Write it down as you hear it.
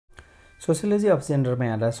Sociology of जेन्डरमा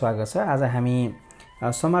यहाँलाई स्वागत छ। आज हामी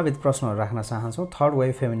समावित प्रश्नहरू राख्न चाहन्छौँ। Third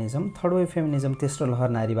wave feminism. Third wave feminism तेस्रो लहर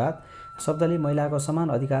नारीवाद शब्दले महिलाको समान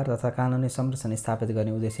अधिकार तथा कानुनी संरक्षण स्थापित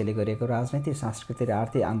गर्ने उद्देश्यले गरिएको राजनैतिक, सांस्कृतिक र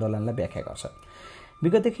आर्थिक आन्दोलनलाई व्याख्या गर्छ।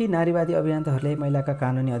 विगतदेखि नारीवादी अभियानहरूले महिलाका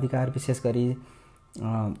कानुनी अधिकार, विशेष गरी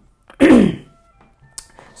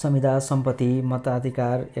संविधान, सम्पत्ति,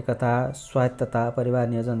 मताधिकार, एकता, स्वायत्तता, परिवार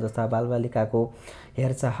नियोजन जस्ता बालबालिकाको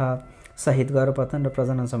हेरचाह सहित गर्भपतन र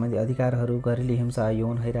प्रजनन सम्बन्धी अधिकारहरू, घरेलु हिंसा,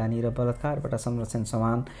 यौन हैरानी र बलात्कारबाट संरक्षण,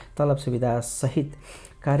 समान तलब सुविधा सहित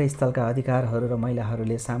कार्यस्थलका अधिकारहरू र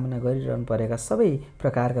महिलाहरूले सामना गरिरहनु परेका सबै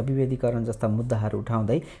प्रकारका विभेदीकरण जस्ता मुद्दाहरू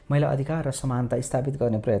उठाउँदै महिला अधिकार र समानता स्थापित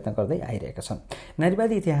गर्ने प्रयत्न गर्दै आइरहेका छन्।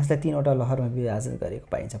 नारीवादी इतिहासलाई 3वटा लहरमा विभाजन गरेको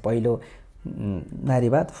पाइन्छ। पहिलो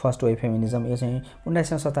नारीवाद, फर्स्ट वेभ फेमिनिजम। यो चाहिँ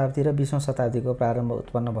 19औं शताब्दी र 20औं शताब्दीको प्रारम्भ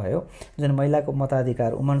उत्पन्न भयो, जुन महिलाको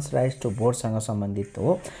मताधिकार, वुमन्स राइट्स टु भोटसँग सम्बन्धित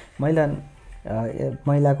हो।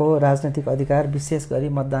 महिलाको राजनैतिक अधिकार, विशेष गरी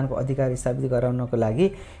मतदानको अधिकार स्थापित गराउनको लागि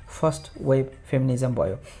फर्स्ट वेभ फेमिनिजम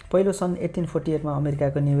भयो। पहिलो सन् 1848 मा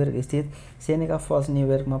अमेरिकाको न्युयोर्क स्थित सेनेका फल्स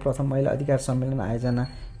न्युयोर्कमा प्रथम महिला अधिकार सम्मेलन आयोजना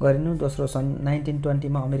गरिनु। दोस्रो सन् 1920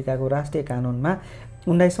 मा अमेरिकाको राष्ट्रिय कानुनमा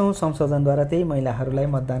 19औं संशोधनद्वारा त्यही महिलाहरूलाई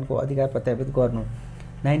मतदानको अधिकार प्रत्यापित गर्नु।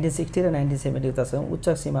 1960 र 1970 को दशकमा उच्च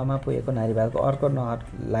सीमामा पुगेको नारीवादको अर्को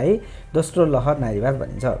लहरलाई दोस्रो लहर नारीवाद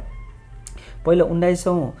भनिन्छ। पहिलो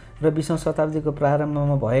 19औं र 20औं शताब्दीको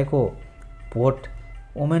प्रारम्भमा भएको vote,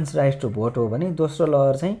 women's rights to vote हो भने दोस्रो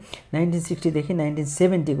लहर चाहिँ 1960 देखि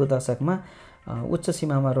 1970 को दशकमा उच्च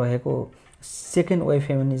सीमामा रहेको सेकेन्ड वेभ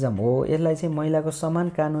फेमिनिजम हो। यसलाई चाहिँ महिलाको समान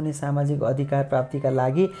कानुनी सामाजिक अधिकार प्राप्तिका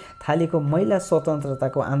लागि थालेको महिला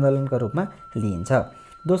स्वतन्त्रताको आन्दोलनको रूपमा लिइन्छ।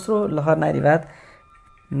 दोस्रो लहर नारीवाद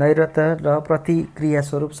नैरत्य र प्रतिक्रिया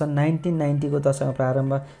स्वरूप सन् 1990 को दशकमा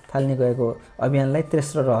प्रारम्भ थाल्ने गएको अभियानलाई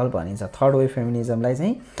तेस्रो लहर भनिन्छ। थर्ड वेभ फेमिनिजमलाई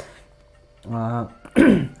चाहिँ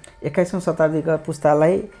 21औं शताब्दीका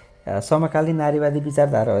पुस्तालाई समकालीन नारीवादी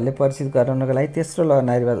विचारधाराहरूले परिचित गराउनको लागि तेस्रो लहर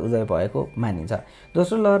नारीवाद उदय भएको मानिन्छ।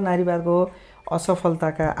 दोस्रो लहर नारीवादको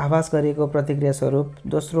असफलताका आभास गरिएको प्रतिक्रिया स्वरूप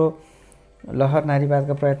दोस्रो लहर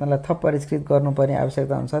नारीवादका प्रयत्नलाई थप परिष्कृत गर्नुपर्ने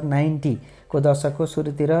आवश्यकता अनुसार 90 को दशकको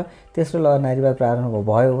सुरुतिर तेस्रो लहर नारीवाद प्रारम्भ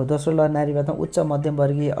भयो। दोस्रो लहर नारीवादमा उच्च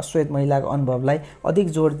मध्यमवर्गीय अश्वेत महिलाको अनुभवलाई अधिक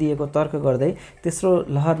जोड दिएको तर्क गर्दै तेस्रो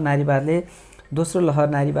लहर नारीवादले दोस्रो लहर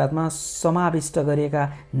नारीवादमा समाविष्ट गरिएका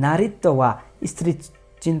नारीत्व वा स्त्री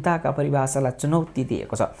चिन्ताका परिभाषालाई चुनौती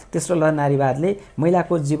दिएको छ। तेस्रो लहर नारीवादले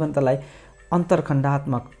महिलाको जीवन्तलाई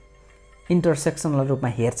अन्तर्खण्डात्मक इन्टरसेक्सनल रूपमा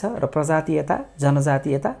हेर्छ र प्रजातीयता,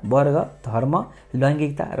 जनजातीयता, वर्ग, धर्म,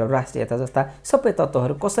 लैङ्गिकता र राष्ट्रियता जस्ता सबै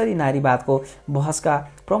तत्त्वहरू कसरी नारीवादको बहसका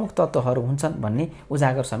प्रमुख तत्त्वहरू हुन्छन् भन्ने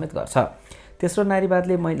उजागर समेत गर्छ। तेस्रो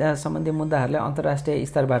नारीवादले महिला सम्बन्धी मुद्दाहरूलाई अन्तर्राष्ट्रिय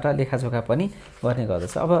स्तरबाट लेखाजोखा पनि गर्ने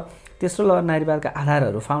गर्दछ। अब तेस्रो लहर नारीवादका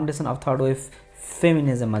आधारहरू, फाउन्डेसन अफ थर्ड वेभ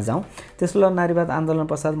फेमिनिजममा जाउँ। तेस्रो लहर नारीवाद आन्दोलन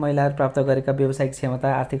पश्चात महिलाहरू प्राप्त गरेका व्यावसायिक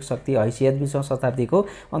क्षमता, आर्थिक शक्ति, हैसियत 20औं शताब्दीको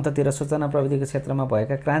अन्ततिर सूचना प्रविधिको क्षेत्रमा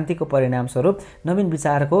भएका क्रान्तिको परिणामस्वरूप नवीन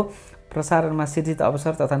विचारको प्रसारणमा सृजित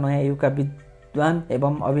अवसर तथा नयाँ युगका विद्वान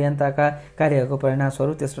एवं अभियन्ताका कार्यहरूको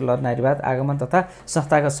परिणामस्वरूप तेस्रो लहर नारीवाद आगमन तथा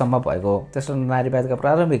संस्थागत सम्भव भएको हो। तेस्रो नारीवादका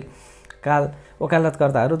प्रारम्भिक काल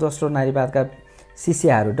वकालतकर्ताहरू दोस्रो नारीवादका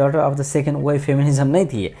शिष्यहरू daughter of the second wave feminism नै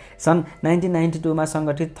थिए। सन् 1992 मा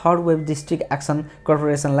सङ्गठित थर्ड वेभ डिस्ट्रिक्ट एक्सन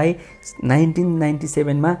कर्पोरेसनलाई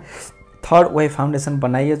 1997 मा थर्ड वेभ फाउन्डेसन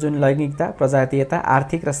बनाइयो, जुन लैङ्गिकता, प्रजातीयता,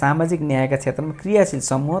 आर्थिक र सामाजिक न्यायका क्षेत्रमा क्रियाशील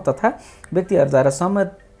समूह तथा व्यक्तिहरूद्वारा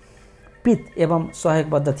समर्पित एवं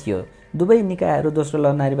सहयोगबद्ध थियो। दुवै निकायहरू दोस्रो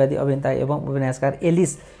लहर नारीवादी अभियन्ता एवं उपन्यासकार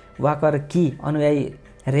एलिस वाकर की अनुयायी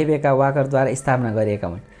रेबेका वाकरद्वारा स्थापना गरिएका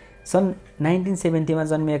हुन्। सन् 1970 मा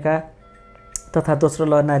जन्मिएका तथा दोस्रो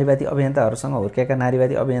लहर नारीवादी अभियन्ताहरूसँग हुर्केका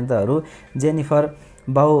नारीवादी अभियन्ताहरू जेनिफर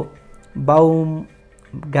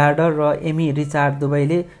बाउमगार्डर र एमी रिचार्ड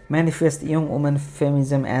दुवैले manifest young women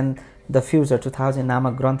feminism and the future 2000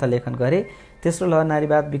 नामक ग्रन्थ लेखन गरे। तेस्रो लहर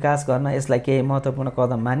नारीवाद विकास गर्न यसलाई केही महत्त्वपूर्ण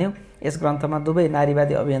कदम मान्यो। यस ग्रन्थमा दुवै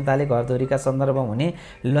नारीवादी अभियन्ताले घरधुरीका सन्दर्भमा हुने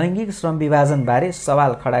लैङ्गिक श्रम विभाजनबारे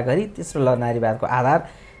सवाल खडा गरी तेस्रो लहर नारीवादको आधार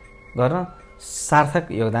गर्न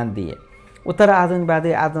सार्थक योगदान दिए। उत्तर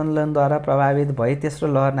आधुनिकवादी आन्दोलनद्वारा प्रभावित भई तेस्रो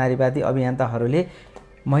लहर नारीवादी अभियन्ताहरूले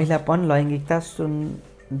महिलापन, लैङ्गिकता,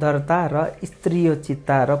 सुन्दरता र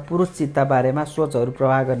स्त्रीयोचितता र पुरुषचितता बारेमा सोचहरू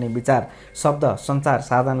प्रवाह गर्ने विचार, शब्द, सञ्चार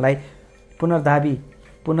साधनलाई पुनर्दाबी,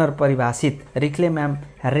 पुनर्परिभाषित, रिक्लेम एन्ड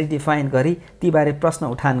रिडिफाइन गरी तीबारे प्रश्न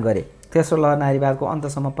उठान गरे। तेस्रो लहर नारीवादको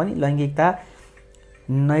अन्तसम्म पनि लैङ्गिकता,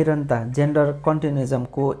 नैरन्ता, जेन्डर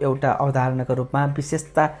कन्टिन्युजमको एउटा अवधारणाको रूपमा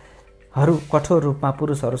विशेषताहरू कठोर रूपमा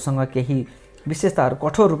पुरुषहरूसँग केही विशेषताहरू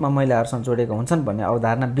कठोर रूपमा महिलाहरूसँग जोडेका हुन्छन् भन्ने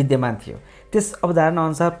अवधारणा विद्यमान थियो। त्यस अवधारणा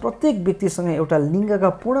अनुसार प्रत्येक व्यक्तिसँग एउटा लिङ्गका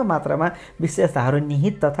पूर्ण मात्रामा विशेषताहरू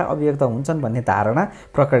निहित तथा अभिव्यक्त हुन्छन् भन्ने धारणा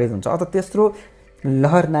प्रकटित हुन्छ। अत तेस्रो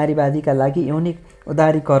लहर नारीवादीका लागि यौनिक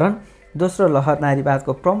उदारीकरण दोस्रो लहर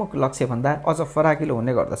नारीवादको प्रमुख लक्ष्यभन्दा अझ फराकिलो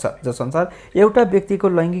हुने गर्दछ, जसअनुसार एउटा व्यक्तिको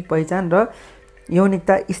लैङ्गिक पहिचान र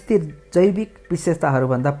यौनिकता स्थिर जैविक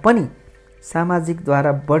विशेषताहरूभन्दा पनि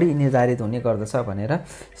सामाजिकद्वारा बढी निर्धारित हुने गर्दछ भनेर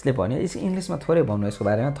यसले भन्यो। इङ्ग्लिसमा थोरै भन्नु यसको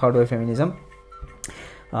बारेमा। Third wave feminism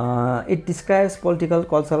it describes political,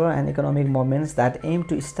 cultural, and economic movements that aim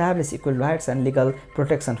to establish equal rights and legal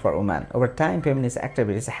protection for women. Over time, feminist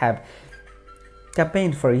activists have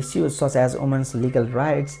campaigned for issues such as women's legal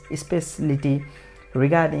rights, especially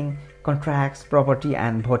regarding contracts, property,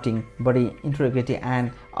 and voting, body integrity,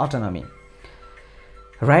 and autonomy.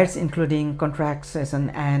 Rights including contraception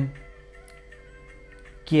and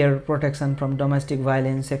care, protection from domestic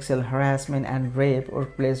violence, sexual harassment and rape,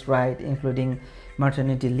 workplace right including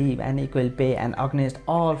maternity leave and equal pay, and against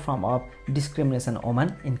all form of discrimination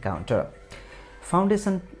women encounter.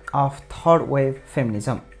 Foundation of third wave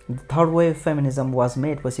feminism. The third wave feminism was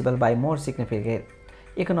made possible by more significant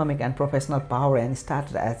economic and professional power and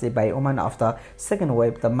started as by women of the second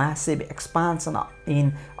wave. The massive expansion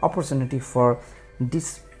in opportunity for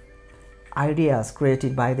these ideas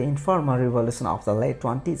created by the informal revolution of the late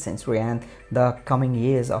 20th century and the coming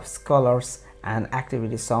years of scholars and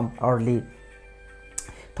activists. Some early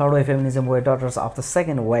third wave feminism were daughters of the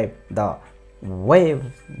second wave. The Wave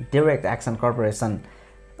Direct Action Corporation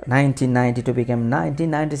 1992 became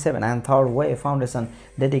 1997 and Third Wave Foundation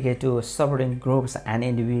dedicated to supporting groups and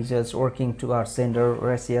individuals working towards gender,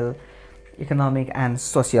 racial, economic and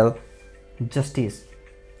social justice.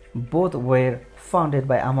 Both were founded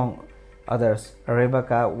by, among others,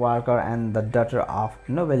 Rebecca Walker and the daughter of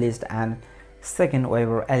novelist and second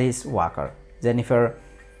waver Alice Walker, Jennifer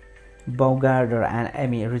Baumgardner and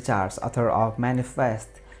Amy Richards, author of Manifest,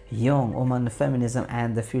 Young Woman Feminism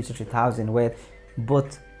and the Future 2000, were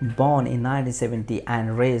both born in 1970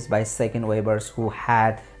 and raised by second wavers who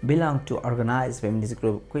had belonged to organized feminist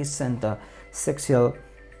group questioned the sexual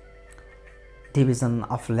division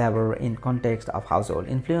of labor in context of household.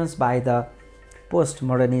 Influenced by the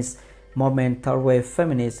postmodernist movement, third wave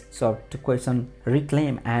feminists sought to question,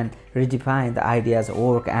 reclaim and redefine the ideas,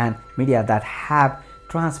 work and media that have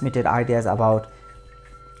transmitted ideas about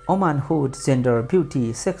womanhood, gender,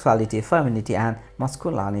 beauty, sexuality, femininity and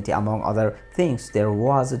masculinity, among other things. There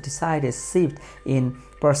was a decided shift in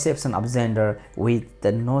perception of gender, with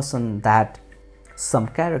the notion that some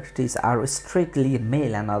characteristics are strictly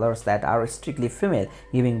male and others that are strictly female,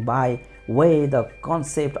 giving by way the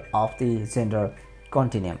concept of the gender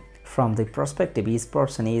continuum. From the perspective, each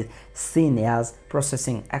person is seen as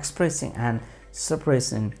possessing, expressing and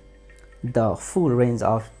suppressing the full range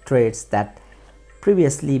of traits that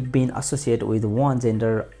previously been associated with one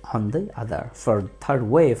gender on the other. For third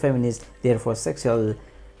wave feminists, therefore, sexual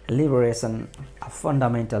liberation, a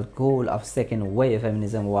fundamental goal of second wave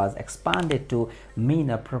feminism, was expanded to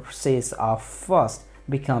mean a process of first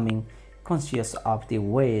becoming conscious of the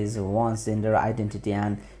ways one's gender identity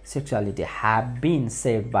and sexuality have been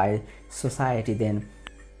shaped by society, then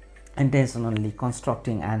intentionally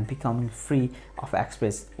constructing and becoming free of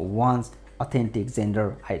express one's authentic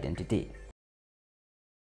gender identity.